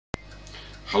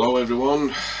Hello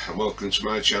everyone and welcome to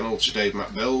my channel, Today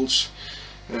Matt Builds.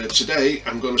 Today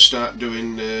I'm going to start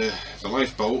doing the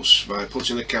lifeboats by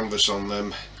putting a canvas on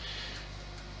them.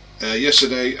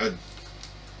 Yesterday I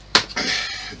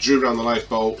drew around the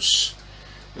lifeboats,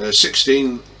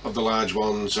 16 of the large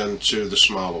ones and 2 of the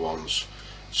smaller ones.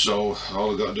 So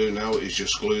all I've got to do now is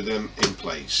just glue them in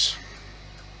place.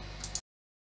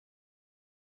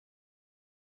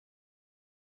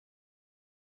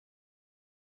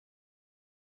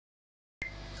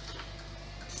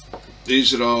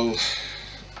 These are all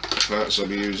parts I'll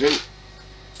be using,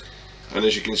 and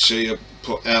as you can see I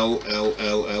put L, L,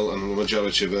 L, L on the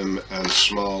majority of them and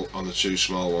small on the 2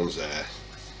 small ones there.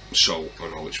 So I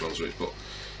don't know which ones which, but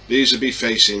these will be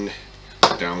facing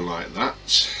down like that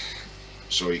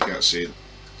so you can't see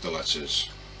the letters.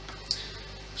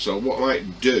 So what I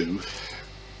might do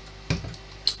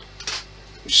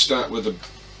is start with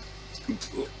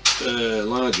the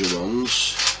larger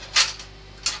ones.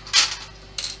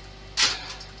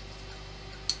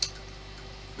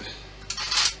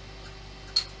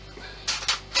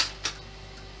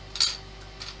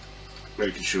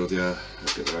 Making sure they are, I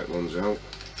get the right ones out.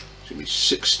 It's going to be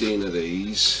 16 of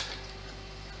these.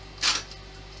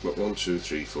 But 1, 2,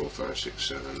 3, 4, 5, 6,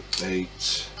 7,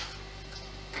 8,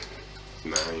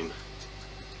 9,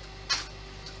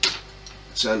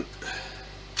 10.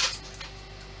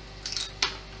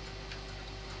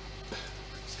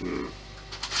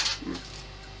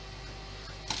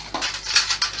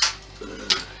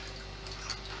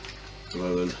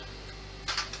 11.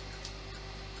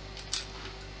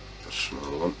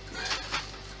 Small one.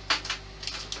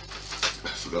 I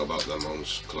forgot about them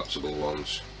ones, collapsible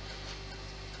ones.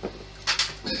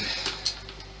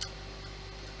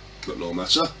 But no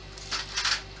matter.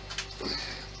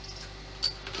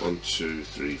 1, 2,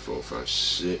 3, 4, 5,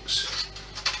 6.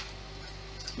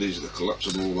 These are the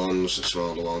collapsible ones, the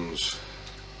smaller ones.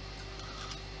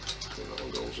 I think that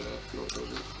one goes there. No, it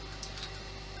doesn't.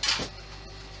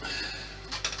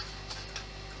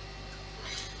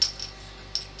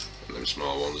 And them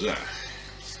small ones there.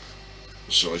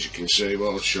 So as you can see,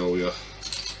 what I'll show you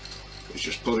is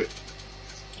just put it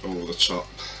over the top.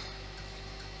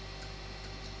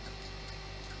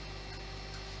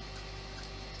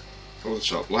 Over the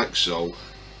top like so.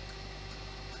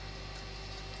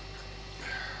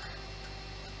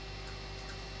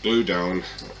 Glue down,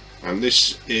 and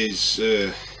this is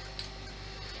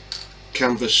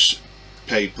canvas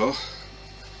paper,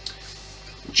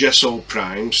 gesso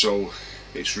prime, so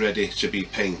it's ready to be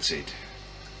painted.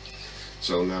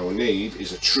 So now we need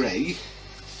is a tray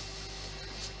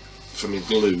for my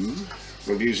glue.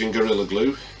 I'm using Gorilla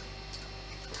Glue.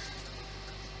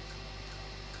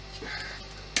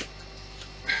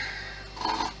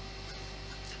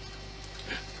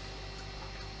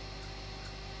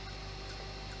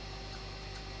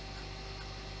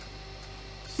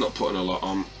 Not putting a lot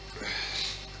on.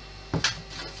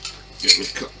 Get my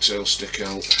cocktail stick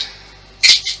out.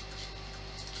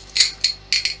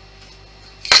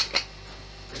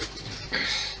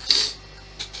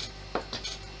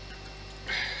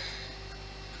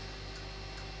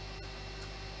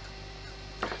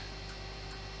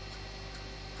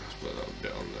 Let's put that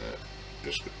bit on there.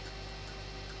 Just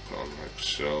put on like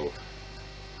so.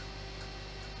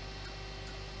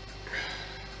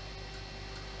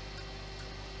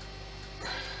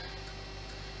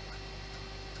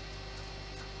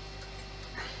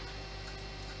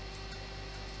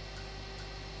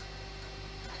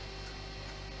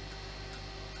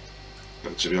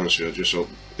 And to be honest with you, I just hope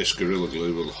this Gorilla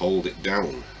Glue will hold it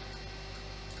down.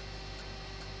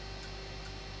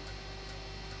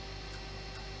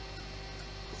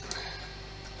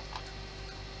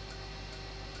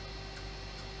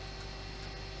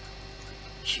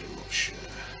 Too much.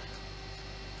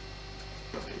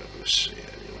 No, you're not going to see it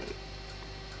anyway.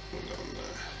 Put that on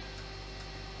there.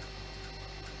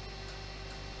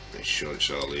 Make sure it's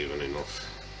all even enough.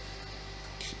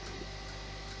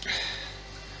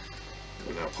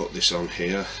 And I'll put this on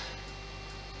here.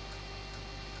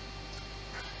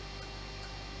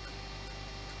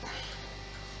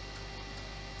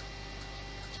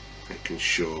 Making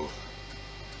sure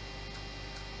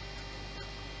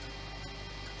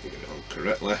I get it on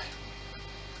correctly.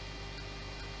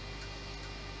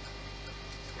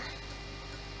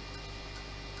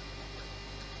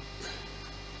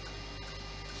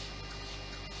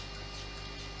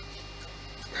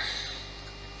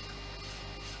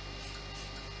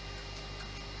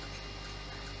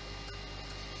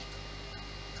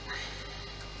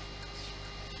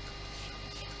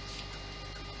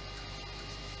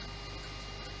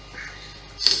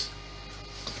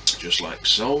 Just like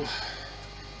so.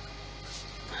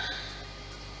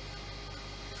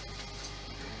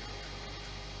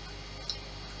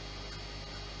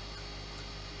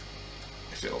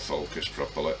 if it'll focus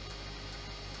properly.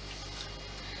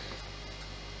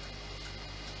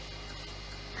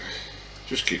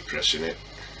 Just keep pressing it.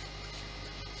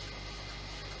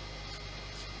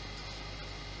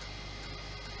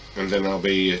 And then I'll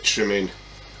be trimming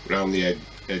round the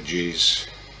edges.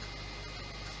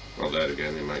 Well, there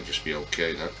again, it might just be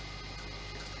okay, that.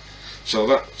 So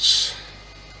that's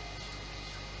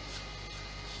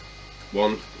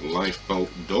one lifeboat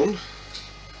done.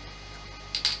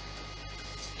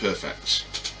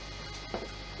 Perfect.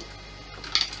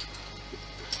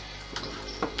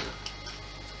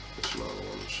 The smaller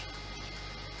ones.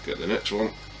 Get the next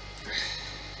one.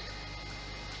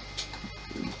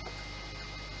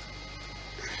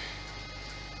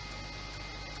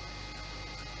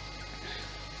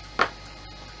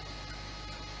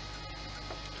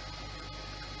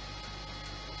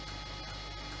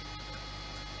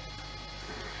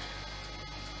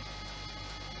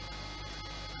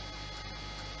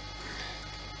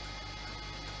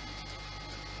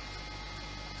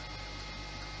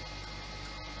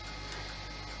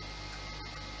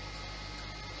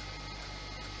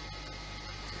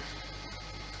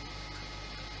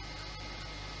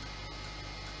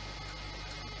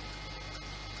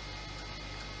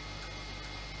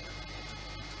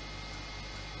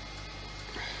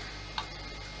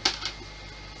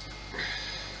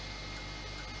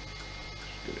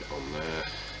 Get it on there,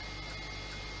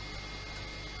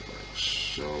 like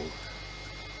so.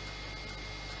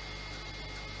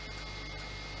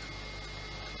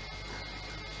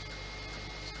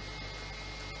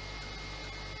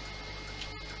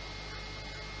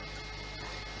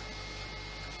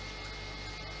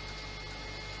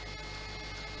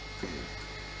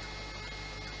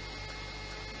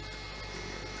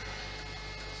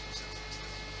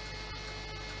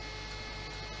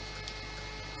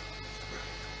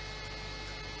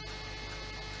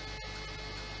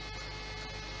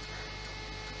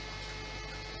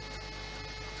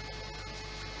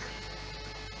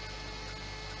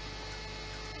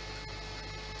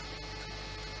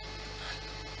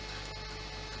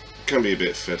 Can be a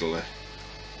bit fiddly,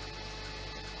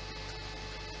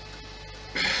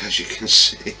 as you can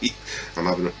see. I'm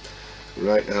having a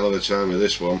right hell of a time with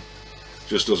this one.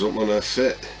 Just doesn't want to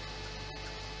fit.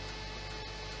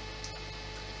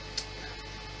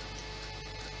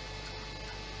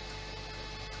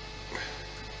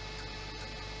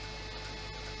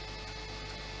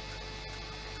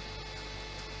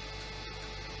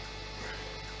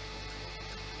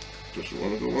 Doesn't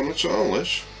want to go on at all,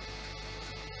 this.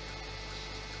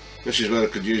 This is where I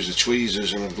could use the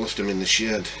tweezers, and I've left them in the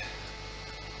shed.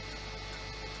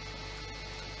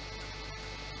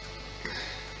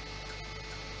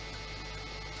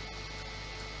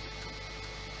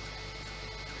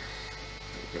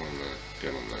 Get on there,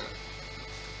 get on there.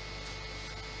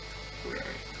 Right,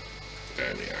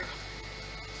 there we are.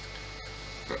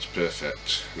 That's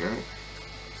perfect. Now,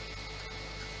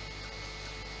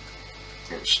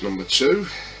 that's number 2.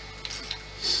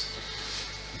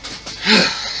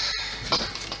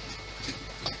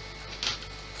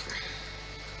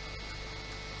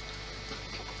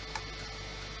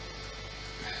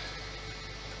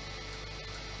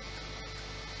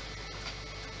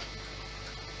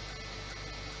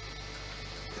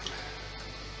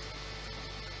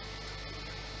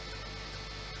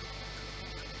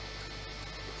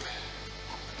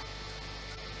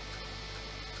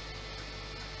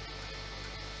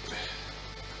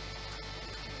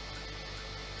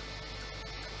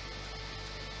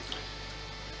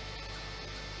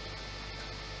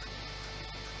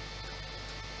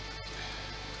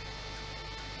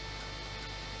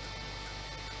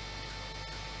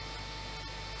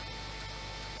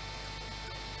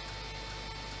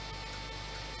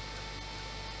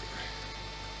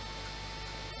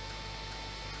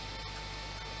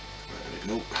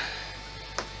 There we go.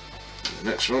 The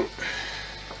next one.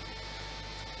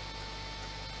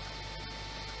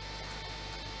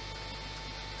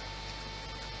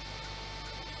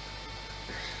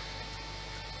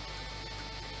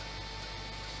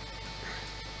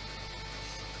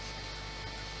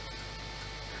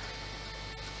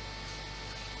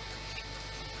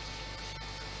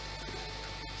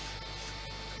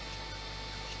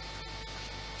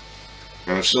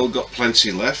 And I've still got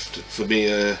plenty left for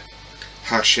me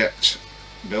hachette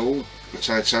build, the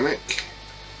Titanic.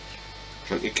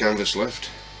 Plenty of canvas left.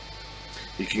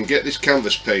 You can get this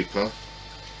canvas paper.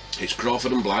 It's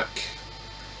Crawford and Black.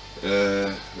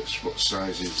 What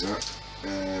size is that?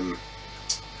 It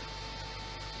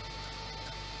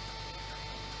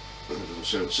doesn't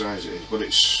say what size it is, but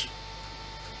it's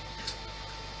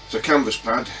a canvas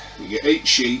pad. You get 8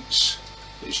 sheets,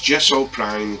 It's gesso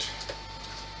primed,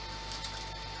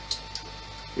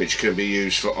 which can be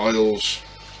used for oils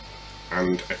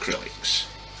and acrylics,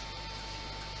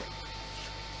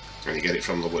 and you get it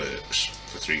from the works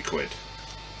for £3.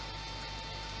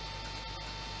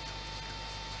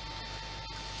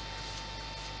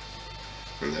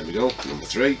 And there we go, number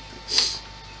 3.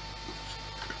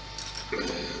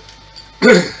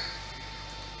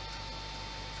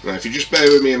 Now if you just bear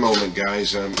with me a moment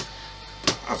guys, I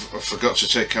forgot to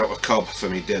take out a cob for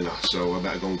me dinner, so I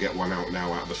better go and get one out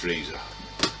now out of the freezer.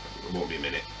 It won't be a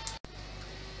minute.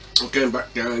 Okay, I'm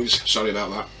back guys, sorry about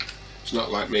that. It's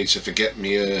not like me to forget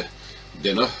me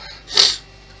dinner. It's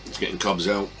getting cobs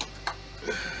out,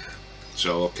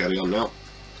 so I'll carry on now.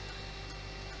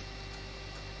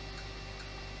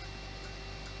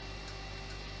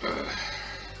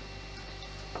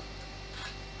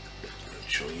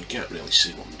 Sure, you can't really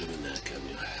see what I'm doing there, can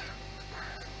you?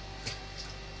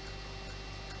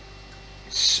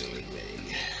 Silly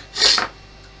me.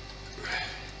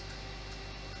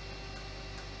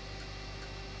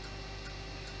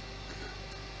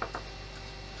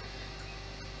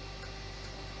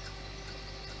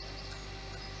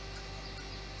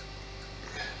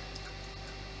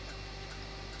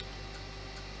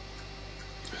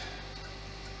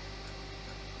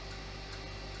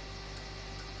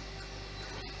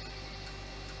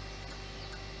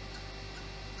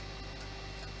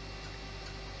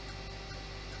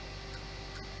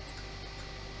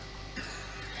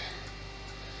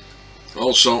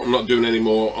 Also, I'm not doing any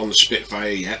more on the Spitfire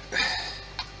yet,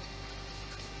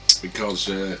 because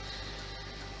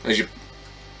as you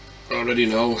already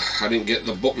know, I didn't get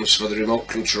the buttons for the remote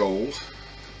control,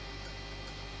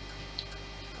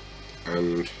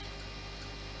 and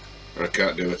I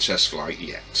can't do a test flight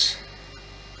yet.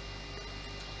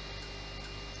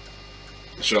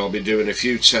 So I'll be doing a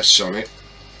few tests on it,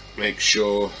 make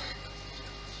sure,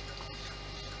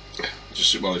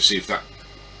 just well, see if that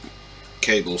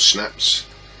cable snaps,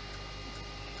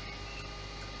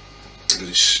 because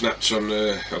it snapped on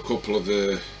a couple of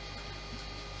the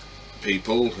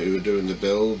people who were doing the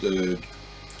build.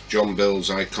 John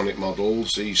builds iconic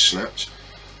models, he snapped.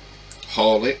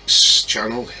 Horlick's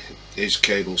channel, his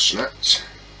cable snapped,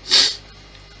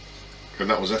 and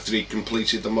that was after he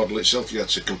completed the model itself. He had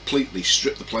to completely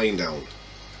strip the plane down.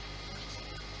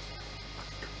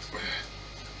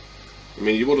 I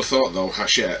mean, you would have thought though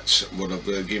Hachette would have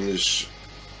given us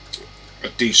a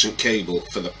decent cable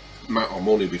for the amount of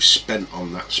money we've spent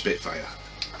on that Spitfire.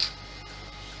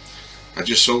 I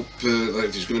just hope that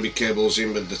if there's going to be cables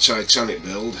in with the Titanic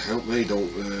build, help me,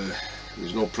 don't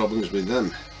there's no problems with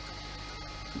them,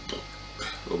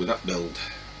 or with that build.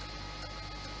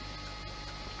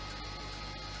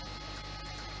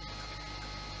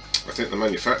 I think the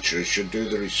manufacturers should do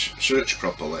the research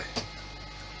properly.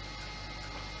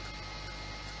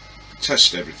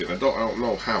 Test everything. I don't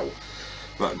know how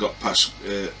that got past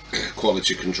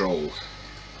quality control.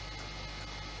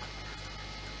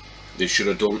 They should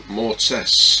have done more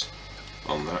tests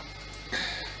on that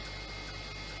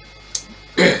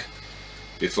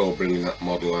before bringing that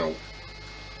model out.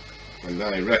 And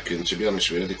I reckon, to be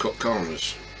honest with you, they cut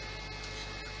corners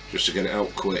just to get it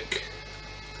out quick.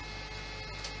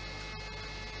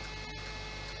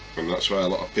 And that's why a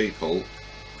lot of people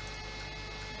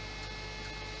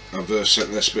have sent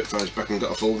their Spitfires back and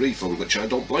got a full refund, which I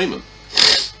don't blame them.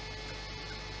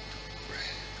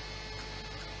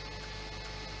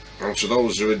 And to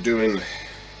those who are doing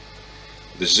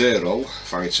the Zero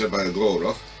fighter by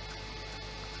Agora,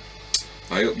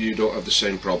 I hope you don't have the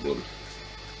same problem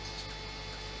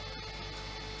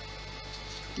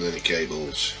with any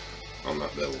cables on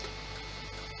that build.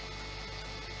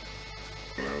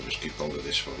 And I'll just keep hold of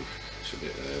this one. It's a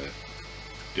bit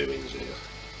doings here.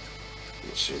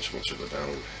 It seems want to go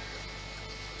down.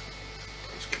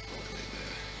 Let's keep all the way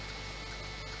there.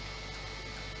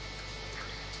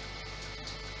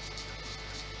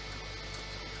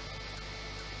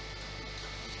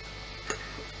 I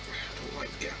don't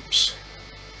like gaps.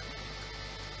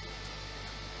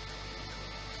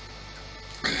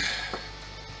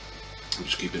 I'm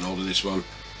just keeping hold of this one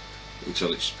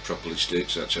until it's properly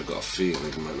sticks. Actually, I've got a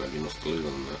feeling there might not be enough glue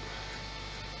on that.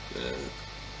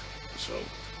 So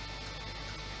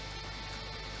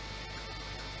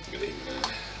I'm going to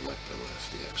wipe off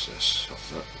the excess off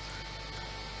that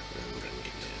and bring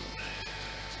it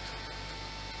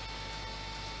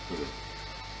down.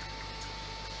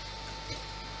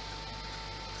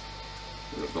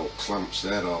 There's no clamps,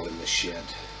 they're all in the shed.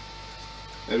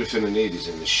 Everything I need is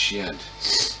in the shed.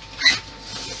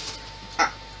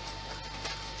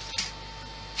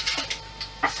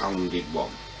 I found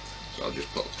one. So I'll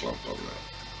just put a clamp on that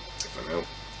for now,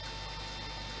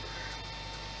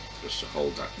 just to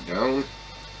hold that down.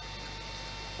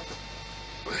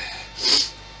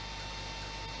 Let's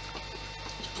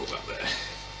put that there.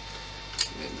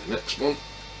 And then the next one.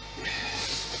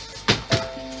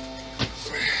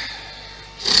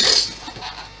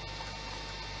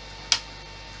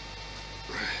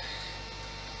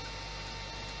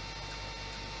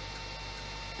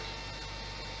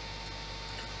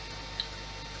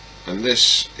 And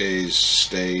this is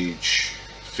stage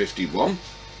 51.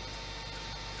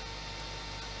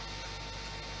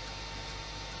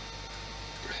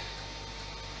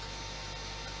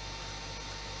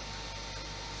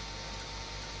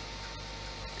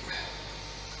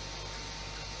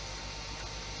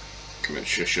 I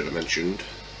should have mentioned,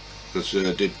 because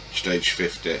I did stage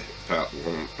 50 part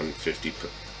 1 and 50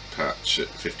 part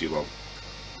 51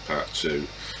 part 2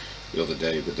 the other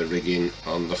day with the rigging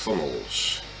on the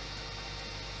funnels,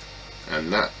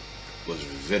 and that was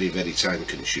very, very time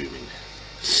consuming.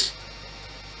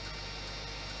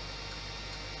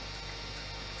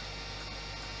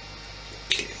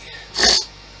 Okay.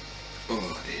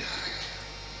 Oh dear.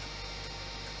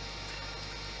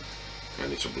 I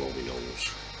need to blow my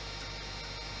nose.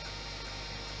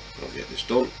 I'll get this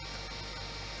done.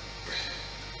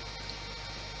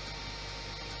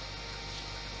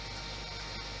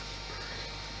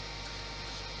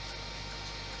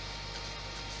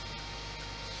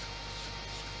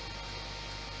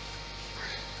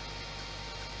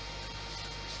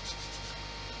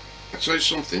 I'll tell you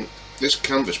something, this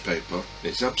canvas paper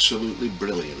is absolutely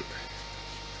brilliant.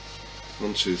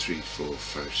 1, 2, 3, 4,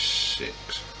 5,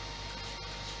 6.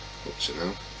 Up to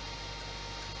now.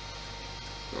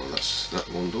 Oh, that's that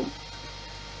one done.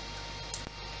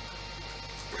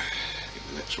 Get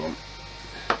the next one.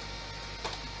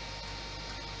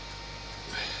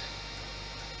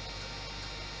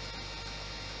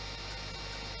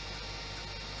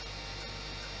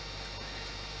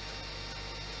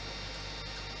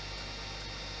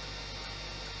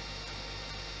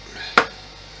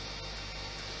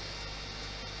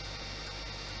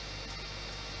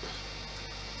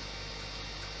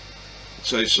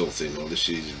 I'll tell you something though, this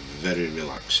is very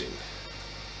relaxing.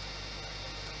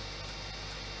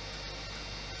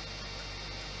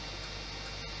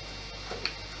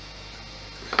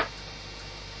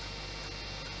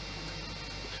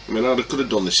 I mean, I could have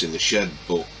done this in the shed,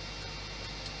 but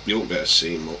you won't be able to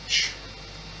see much.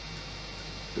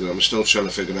 I'm still trying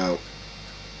to figure out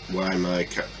why my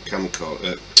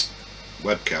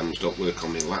webcams don't work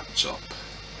on my laptop.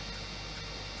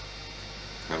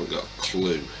 I haven't got a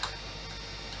clue.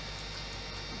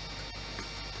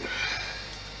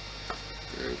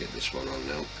 I'll get this one on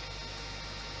now.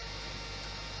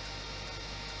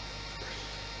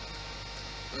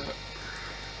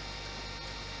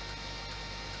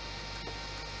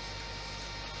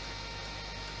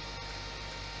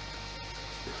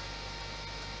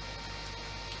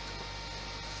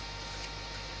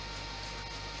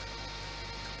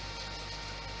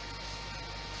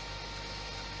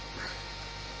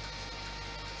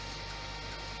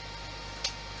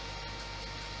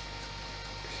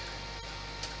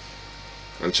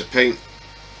 And to paint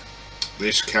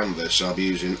this canvas I'll be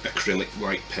using acrylic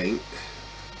white paint.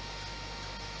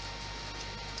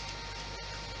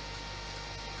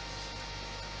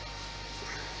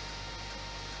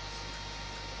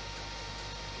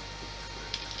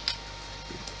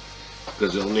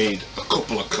 Because I'll need a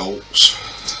couple of coats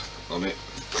on it.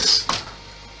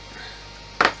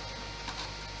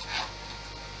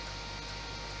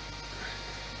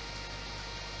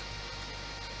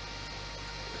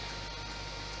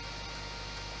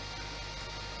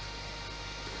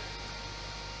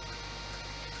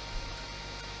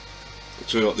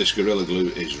 I'll tell you what, this Gorilla Glue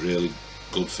is really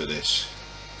good for this.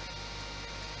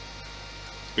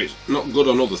 It's not good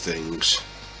on other things,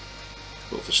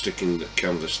 but for sticking the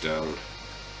canvas down.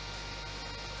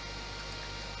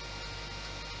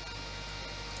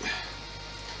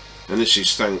 And this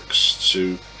is thanks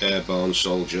to Airborne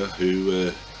Soldier,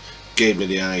 who gave me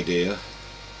the idea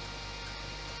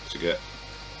to get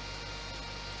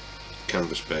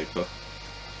canvas paper.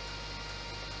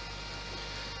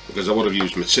 Because I would have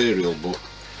used material, but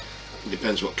it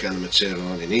depends what kind of material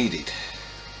I needed.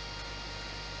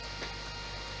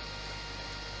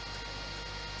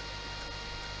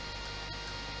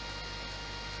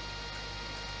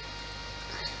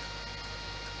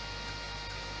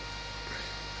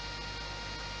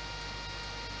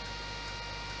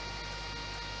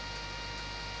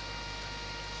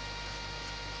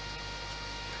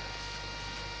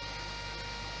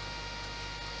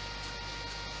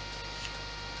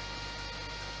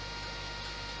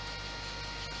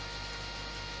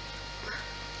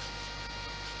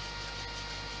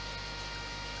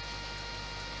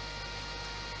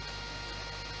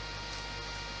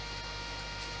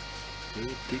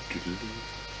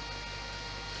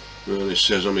 Well, it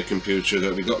says on my computer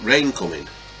that we got rain coming.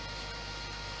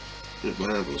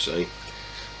 Marvellous, eh?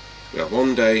 We have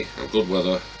one day of good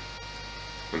weather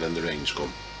and then the rains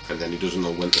come, and then he doesn't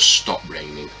know when to stop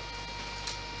raining.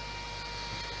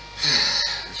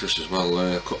 Just as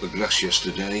well cut the grass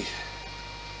yesterday.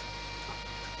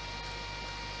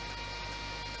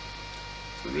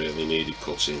 Really needed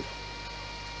cutting,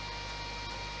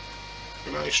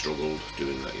 and I struggled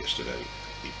doing that yesterday.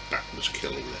 My back was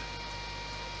killing me.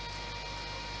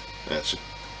 I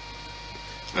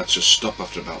had to stop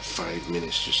after about 5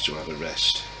 minutes just to have a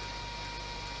rest.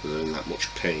 Because I'm in that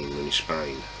much pain in my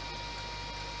spine.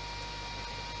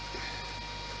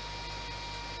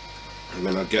 I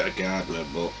mean, I'd get a gardener,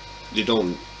 but they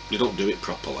don't do it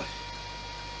properly.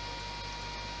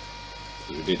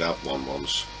 We did have one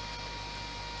once,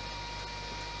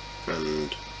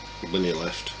 and when he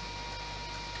left,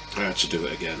 I had to do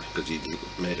it again because he'd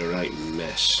made a right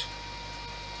mess.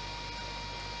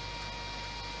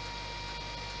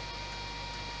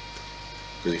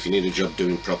 Because if you need a job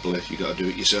doing properly, you got to do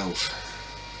it yourself.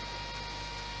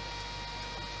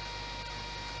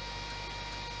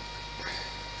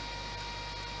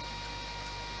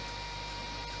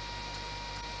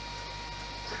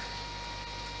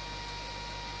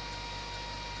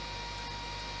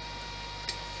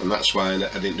 And that's why I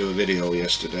didn't do a video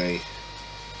yesterday.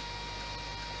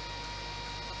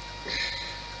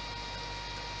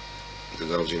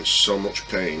 Because I was in so much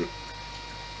pain,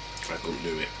 I couldn't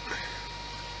do it.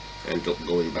 I ended up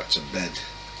going back to bed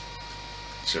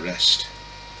to rest.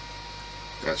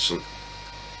 I had some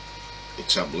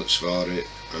tablets for it,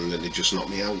 and then they just knocked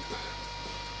me out.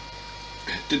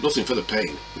 Did nothing for the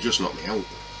pain, it just knocked me out.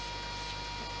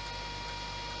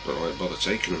 Don't know why I bother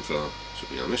taking them for, to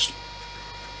be honest.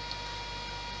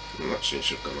 And that seems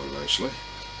to have gone on nicely.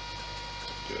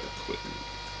 Do a quick,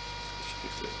 just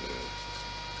give it a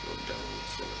run down the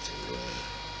front thing there.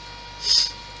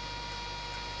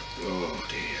 Oh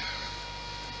dear.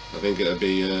 I think it'll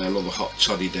be another hot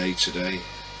toddy day today.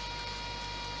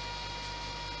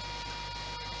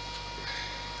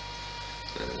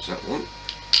 There's that one.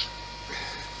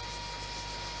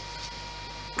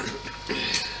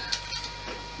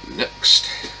 Next.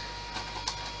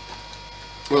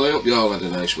 Well, I hope you all had a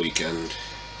nice weekend.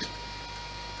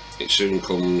 It soon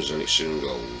comes and it soon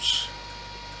goes.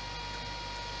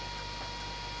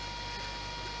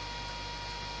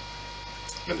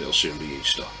 And it'll soon be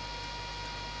Easter.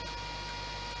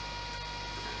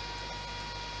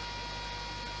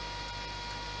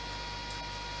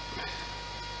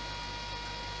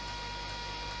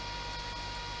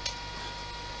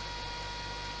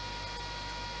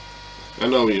 I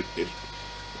know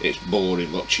it's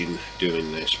boring watching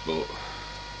doing this, but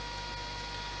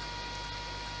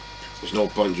there's no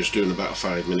point just doing about a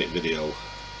 5-minute video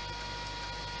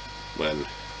when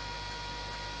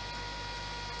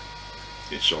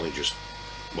it's only just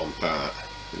one part.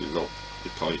 It'll not be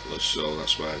pointless, so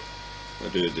that's why I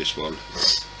do this one.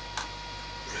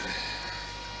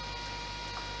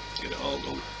 Get it all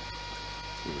done.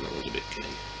 That was a bit gay.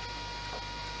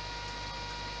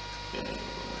 Yeah, well,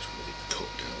 that's going to be cut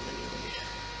down anyway.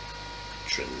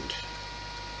 Trimmed.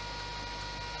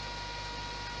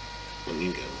 On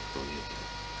you go, on you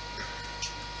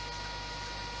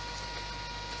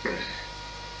go.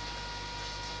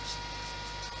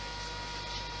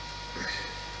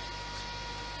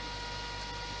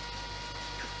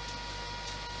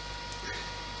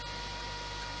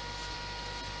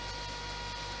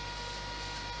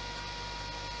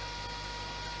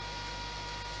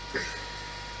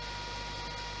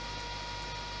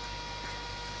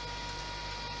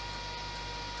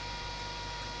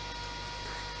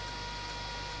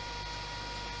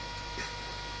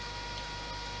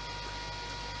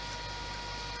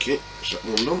 Okay, is that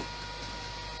one done?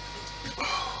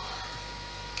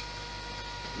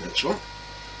 Next one.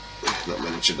 Not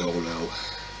many to go now.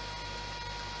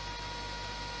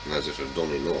 And as if I've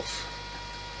done enough.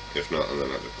 If not, and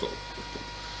then I'd have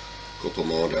a couple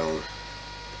more down.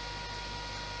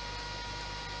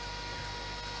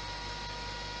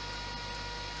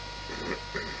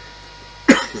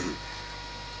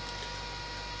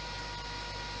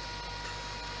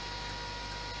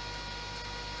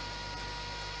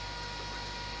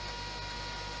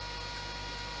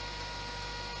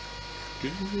 Be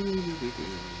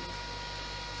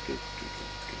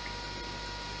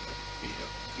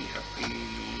happy.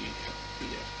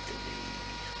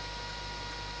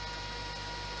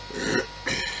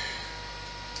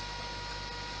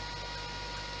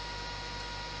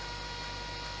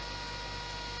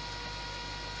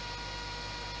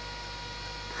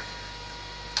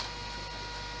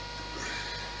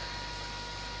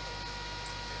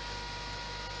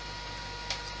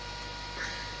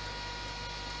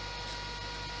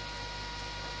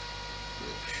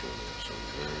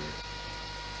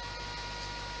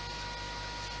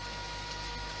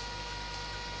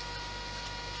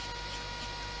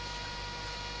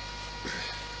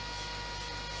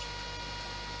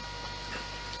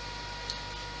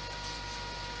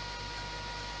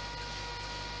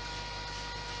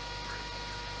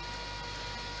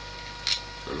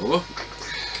 another.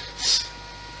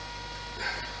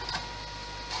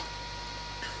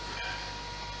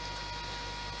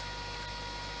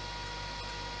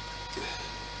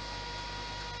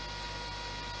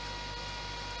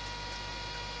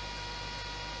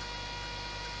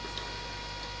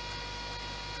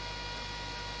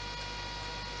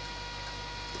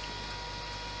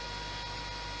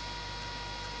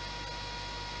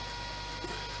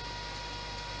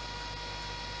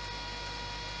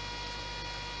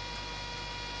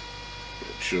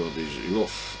 Make sure there's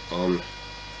enough on,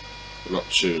 but not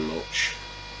too much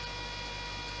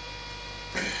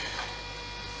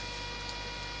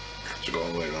to go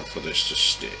all the way around for this to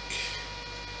stick.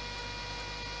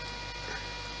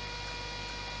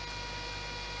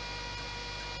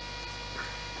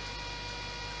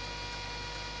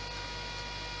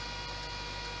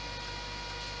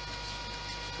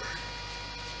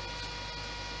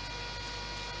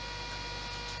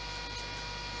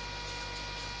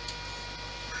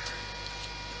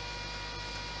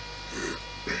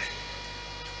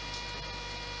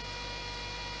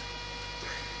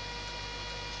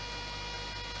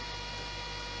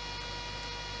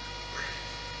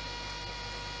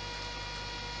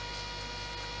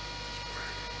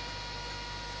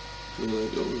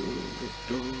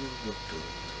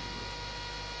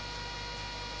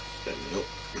 There we go.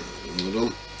 We're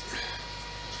done.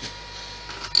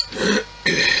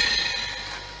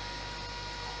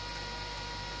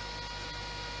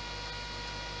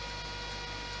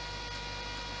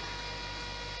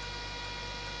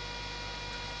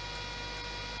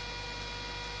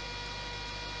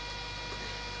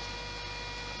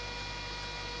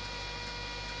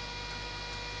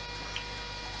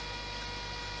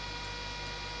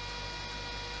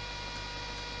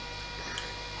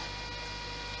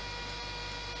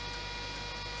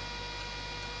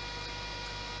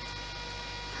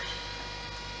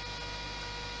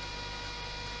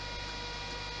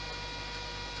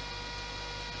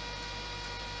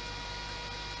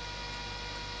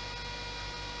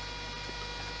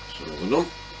 So we're done.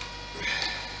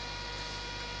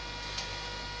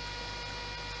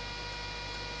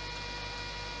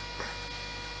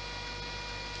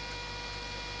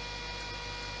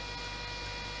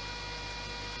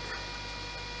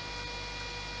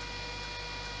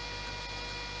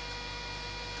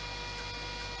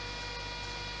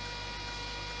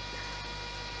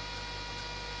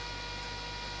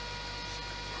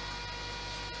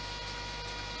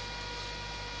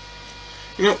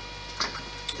 You know,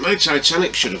 my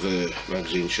Titanic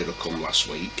magazine should have come last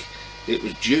week. It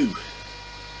was due.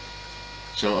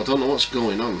 So I don't know what's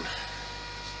going on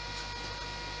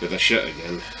with the shit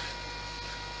again.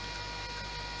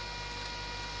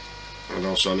 And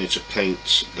also I need to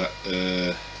paint that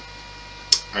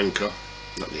anchor,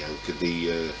 not the anchor,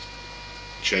 the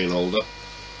chain holder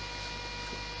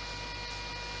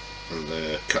and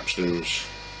the capstans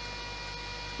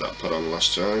that I put on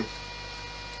last time.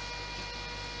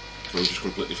 I just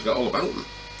completely forgot all about them.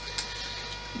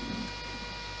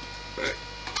 Right.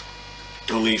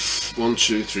 Only 1,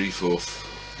 2, 3, 4,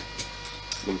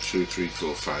 1, 2, 3,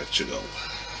 4, 5 to go.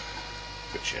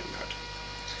 Which ain't bad.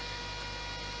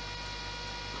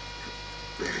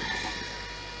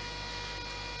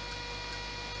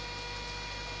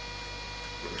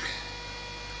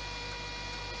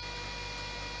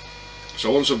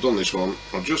 So once I've done this one,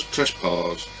 I'll just press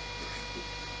pause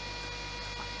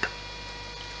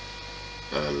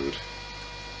and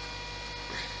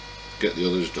get the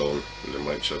others done, and then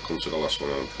wait till I come to the last one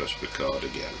and press record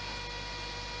again.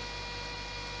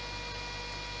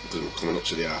 Because I'm coming up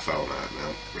to the half-hour mark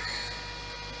now.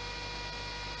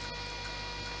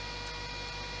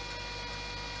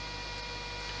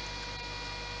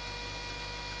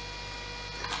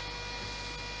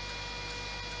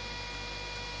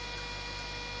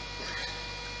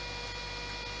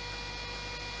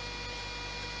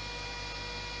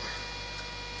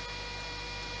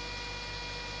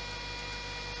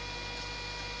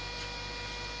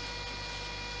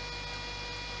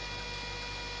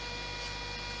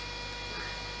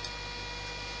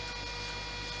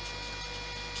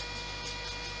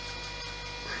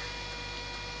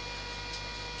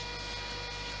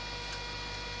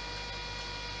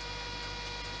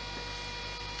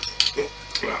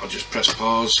 Right, I'll just press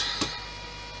pause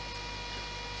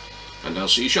and I'll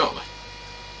see you shortly.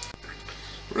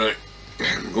 Right,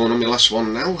 I'm going on my last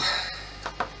one now.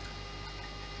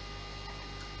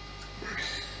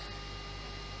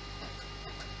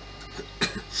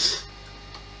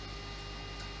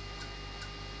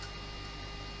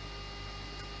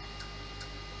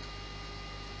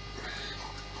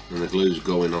 And the glue's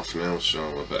going off now,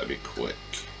 so I better be quick.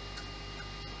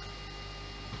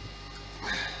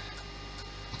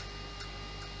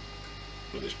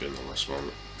 been the last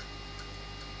one.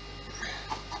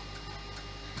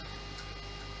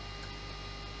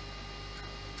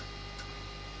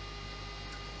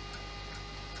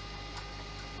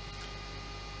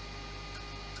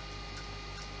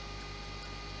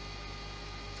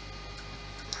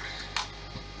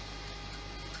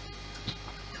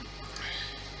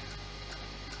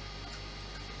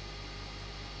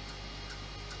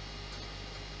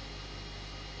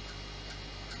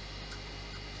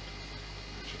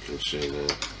 You can see there.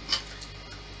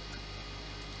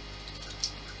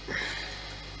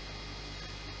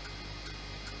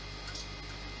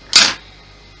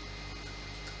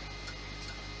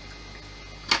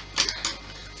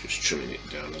 Just trimming it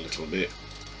down a little bit.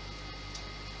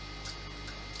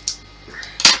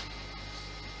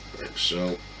 Like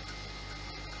so.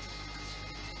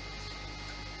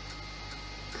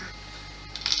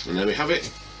 And there we have it.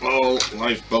 All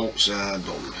lifeboats are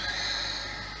done.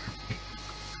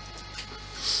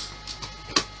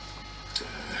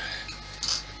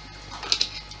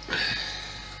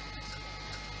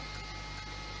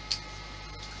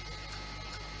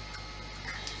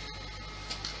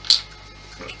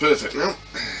 That's perfect now,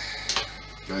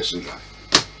 nice and dry.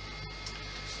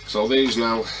 So these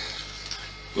now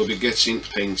will be getting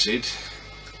painted,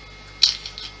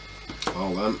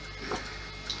 all them,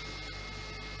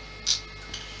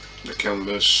 the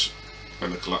canvas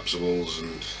and the collapsibles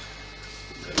and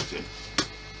everything.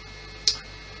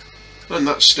 And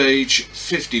that's stage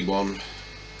 51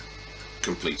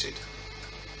 completed.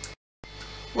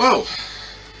 Well,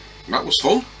 that was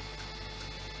fun,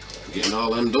 getting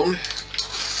all them done.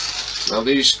 Now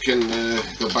these can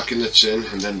go back in the tin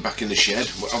and then back in the shed.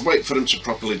 I'll wait for them to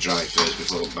properly dry first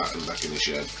before I put them back in the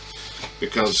shed,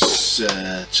 because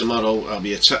tomorrow I'll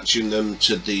be attaching them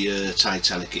to the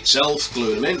Titanic itself,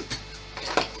 gluing them in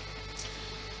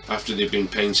after they've been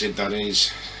painted, that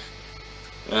is,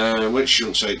 which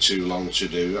shouldn't take too long to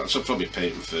do. So I'll probably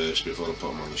paint them first before I put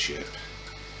them on the ship,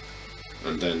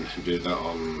 and then do that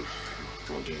on,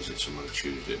 what day is it, tomorrow,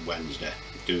 Tuesday, Wednesday,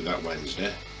 do that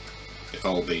Wednesday, if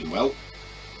all being well.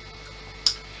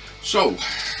 So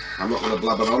I'm not going to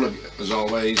blabber on as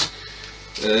always.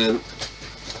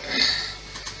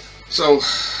 So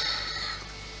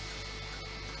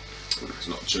it's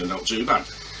not turned out too bad.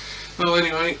 Well,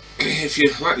 anyway, if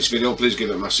you like this video, please give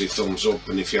it a massive thumbs up,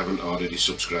 and if you haven't already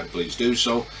subscribed, please do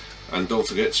so, and don't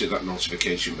forget to hit that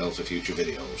notification bell for future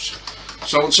videos.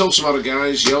 So until tomorrow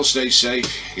guys, you all stay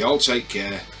safe, you all take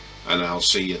care, and I'll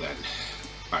see you then.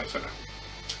 Bye for now.